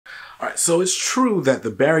All right, so it's true that the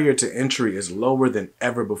barrier to entry is lower than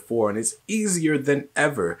ever before, and it's easier than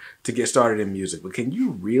ever to get started in music. But can you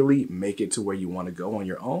really make it to where you want to go on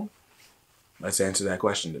your own? Let's answer that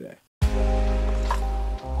question today.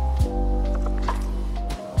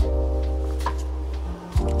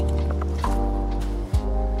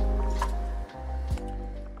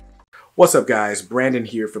 What's up, guys? Brandon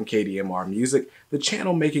here from KDMR Music, the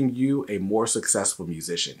channel making you a more successful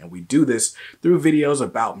musician. And we do this through videos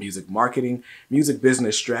about music marketing, music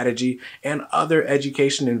business strategy, and other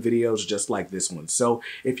education and videos just like this one. So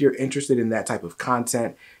if you're interested in that type of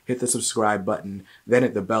content, hit the subscribe button, then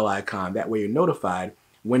hit the bell icon. That way you're notified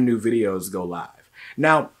when new videos go live.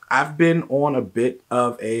 Now, I've been on a bit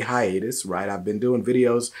of a hiatus, right? I've been doing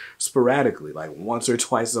videos sporadically, like once or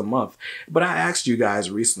twice a month. But I asked you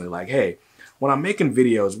guys recently, like, hey, when I'm making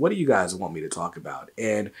videos, what do you guys want me to talk about?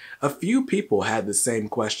 And a few people had the same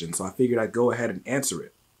question, so I figured I'd go ahead and answer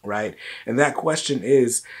it, right? And that question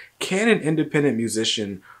is, can an independent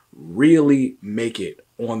musician really make it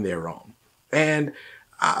on their own? And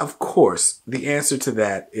of course, the answer to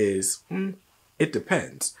that is, it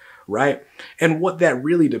depends. Right? And what that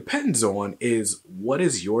really depends on is, what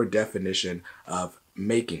is your definition of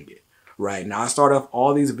making it? Right? Now, I start off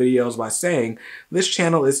all these videos by saying this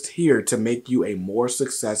channel is here to make you a more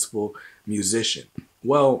successful musician.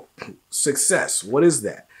 Well, success, what is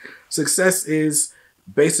that? Success is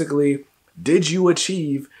basically, did you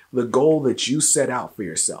achieve the goal that you set out for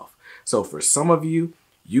yourself? So for some of you,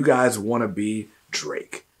 you guys want to be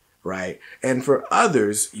Drake. Right? And for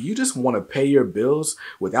others, you just want to pay your bills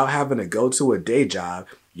without having to go to a day job.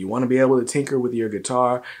 You want to be able to tinker with your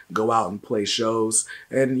guitar, go out and play shows,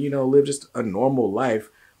 and, live just a normal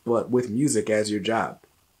life, but with music as your job.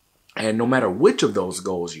 And no matter which of those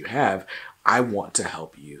goals you have, I want to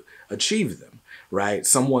help you achieve them. Right?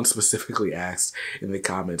 Someone specifically asked in the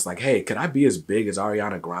comments, like, hey, could I be as big as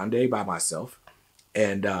Ariana Grande by myself?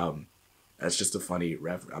 And that's just a funny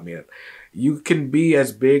reference. I mean, you can be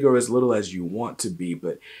as big or as little as you want to be,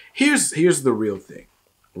 but here's the real thing,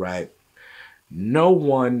 right? No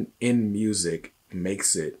one in music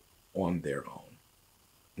makes it on their own,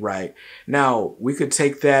 right? Now, we could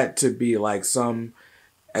take that to be like some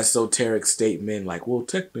esoteric statement, like, well,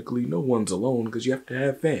 technically no one's alone because you have to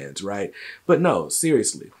have fans, right? But no,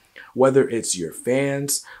 seriously. Whether it's your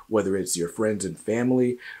fans, whether it's your friends and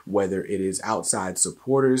family, whether it is outside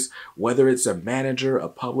supporters, whether it's a manager, a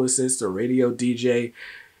publicist, a radio DJ,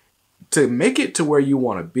 to make it to where you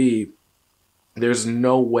want to be, there's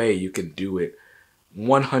no way you can do it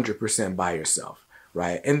 100% by yourself,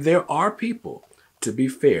 right? And there are people, to be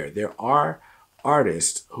fair, there are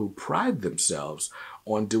artists who pride themselves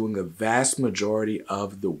on doing the vast majority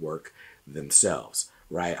of the work themselves,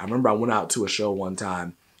 right? I remember I went out to a show one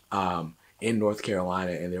time in North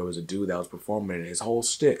Carolina, and there was a dude that was performing, and his whole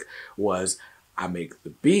shtick was, I make the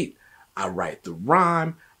beat, I write the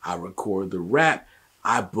rhyme, I record the rap,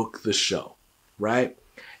 I book the show, right?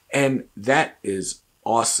 And that is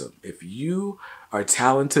awesome. If you are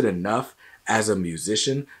talented enough as a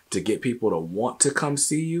musician to get people to want to come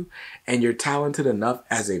see you, and you're talented enough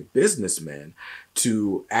as a businessman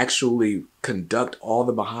to actually conduct all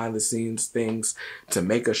the behind the scenes things to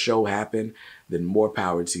make a show happen, then more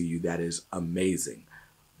power to you. That is amazing.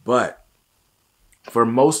 But for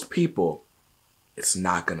most people, it's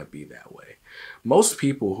not going to be that way. Most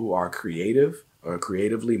people who are creative or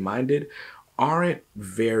creatively minded aren't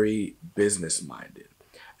very business minded,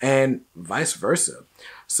 and vice versa.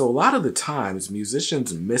 So a lot of the times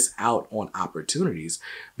musicians miss out on opportunities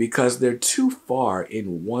because they're too far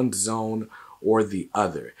in one zone or the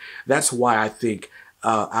other. That's why I think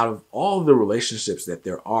out of all the relationships that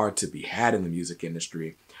there are to be had in the music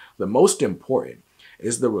industry, the most important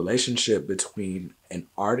is the relationship between an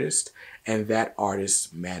artist and that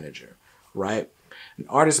artist's manager, right? An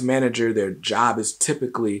artist manager, their job is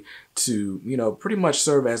typically to, pretty much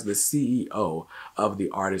serve as the CEO of the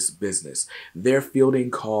artist's business. They're fielding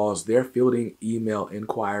calls, they're fielding email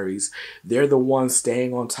inquiries. They're the ones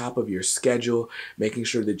staying on top of your schedule, making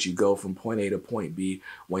sure that you go from point A to point B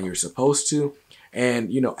when you're supposed to.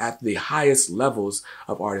 And, at the highest levels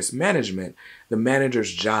of artist management, the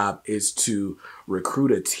manager's job is to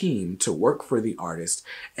recruit a team to work for the artist.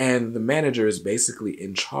 And the manager is basically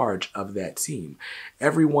in charge of that team.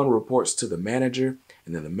 Everyone reports to the manager,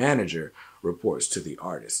 and then the manager reports to the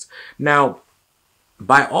artist. Now,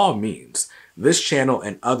 by all means, this channel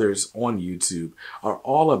and others on YouTube are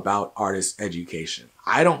all about artist education.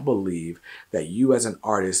 I don't believe that you as an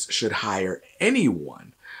artist should hire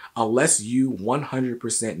anyone unless you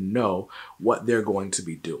 100% know what they're going to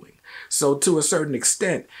be doing. So to a certain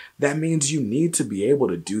extent, that means you need to be able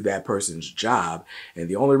to do that person's job. And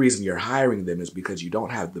the only reason you're hiring them is because you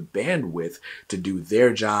don't have the bandwidth to do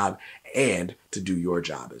their job and to do your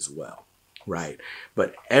job as well, right?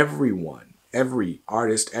 But everyone, every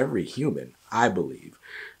artist, every human, I believe,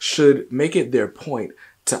 should make it their point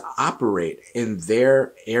to operate in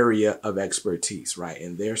their area of expertise, right?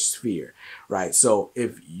 In their sphere, right? So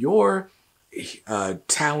if your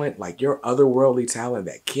talent, like your otherworldly talent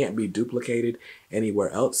that can't be duplicated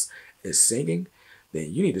anywhere else, is singing,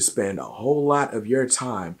 then you need to spend a whole lot of your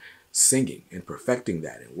time singing and perfecting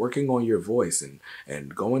that and working on your voice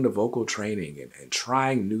and going to vocal training and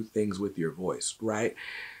trying new things with your voice, right?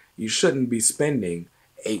 You shouldn't be spending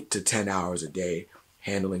 8 to 10 hours a day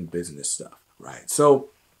handling business stuff, right? So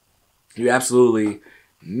you absolutely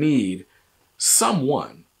need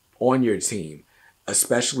someone on your team,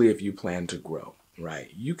 especially if you plan to grow, right?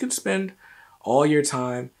 You can spend all your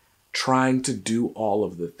time trying to do all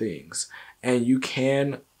of the things, and you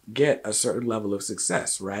can get a certain level of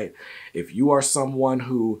success, right? If you are someone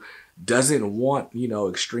who doesn't want,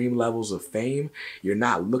 extreme levels of fame, you're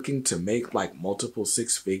not looking to make like multiple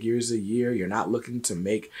 6 figures a year, you're not looking to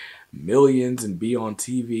make millions and be on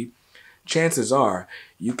TV, chances are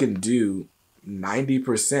you can do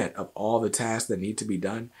 90% of all the tasks that need to be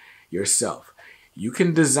done yourself. You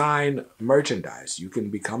can design merchandise. You can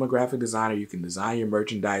become a graphic designer. You can design your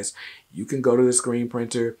merchandise. You can go to the screen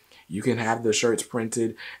printer. You can have the shirts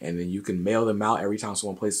printed, and then you can mail them out every time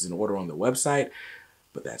someone places an order on the website.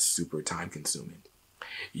 But that's super time consuming.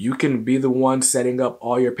 You can be the one setting up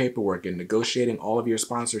all your paperwork and negotiating all of your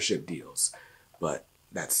sponsorship deals. But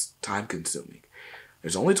that's time consuming.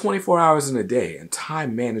 There's only 24 hours in a day, and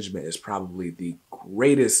time management is probably the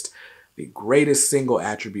greatest single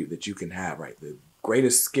attribute that you can have, right? The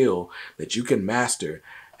greatest skill that you can master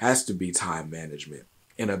has to be time management.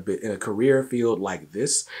 In a career field like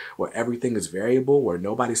this, where everything is variable, where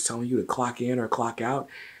nobody's telling you to clock in or clock out,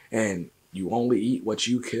 and you only eat what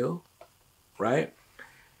you kill, right?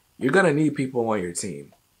 You're gonna need people on your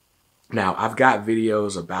team. Now, I've got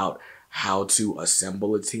videos about how to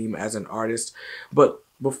assemble a team as an artist, but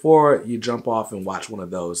before you jump off and watch one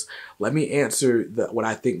of those, let me answer what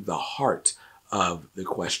I think the heart of the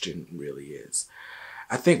question really is.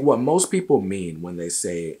 I think what most people mean when they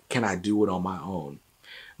say, can I do it on my own?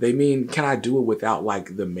 They mean, can I do it without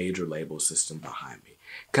like the major label system behind me?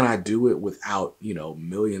 Can I do it without,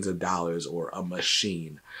 millions of dollars or a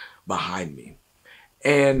machine behind me?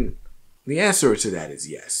 And the answer to that is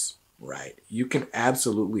yes. Right. You can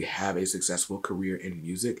absolutely have a successful career in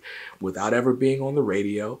music without ever being on the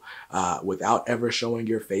radio, without ever showing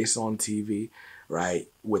your face on TV, right?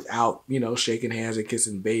 Without, shaking hands and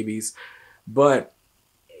kissing babies. But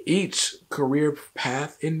each career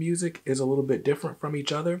path in music is a little bit different from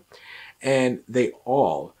each other, and they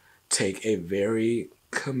all take a very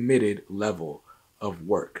committed level of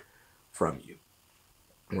work from you.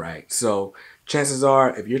 Right. So chances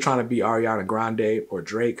are, if you're trying to be Ariana Grande or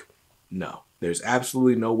Drake, no, there's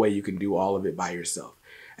absolutely no way you can do all of it by yourself.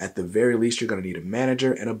 At the very least, you're going to need a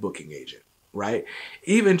manager and a booking agent, right?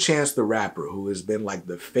 Even Chance the Rapper, who has been like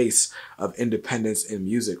the face of independence in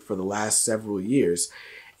music for the last several years,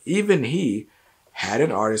 even he had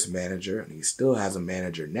an artist manager, and he still has a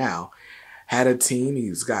manager now, had a team.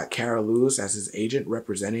 He's got Kara Lewis as his agent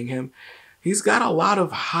representing him. He's got a lot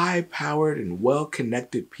of high-powered and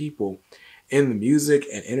well-connected people in the music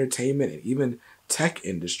and entertainment and even tech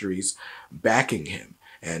industries backing him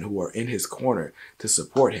and who are in his corner to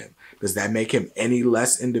support him. Does that make him any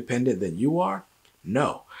less independent than you are?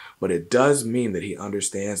 No, but it does mean that he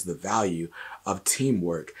understands the value of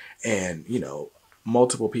teamwork and,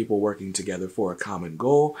 multiple people working together for a common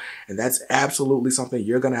goal. And that's absolutely something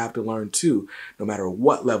you're going to have to learn too, no matter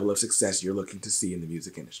what level of success you're looking to see in the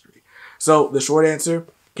music industry. So the short answer,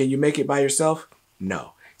 can you make it by yourself?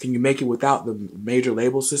 No. Can you make it without the major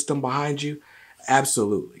label system behind you?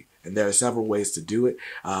 Absolutely. And there are several ways to do it.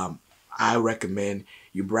 I recommend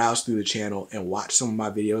you browse through the channel and watch some of my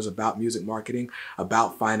videos about music marketing,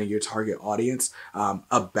 about finding your target audience,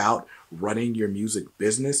 about running your music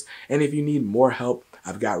business. And if you need more help,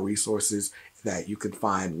 I've got resources that you can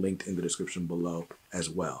find linked in the description below as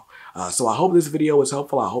well. So I hope this video was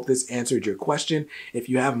helpful. I hope this answered your question. If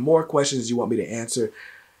you have more questions you want me to answer,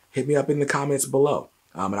 hit me up in the comments below.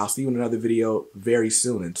 And I'll see you in another video very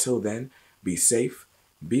soon. Until then, be safe,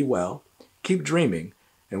 be well, keep dreaming,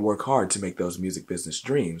 and work hard to make those music business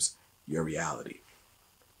dreams your reality.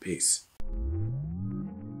 Peace.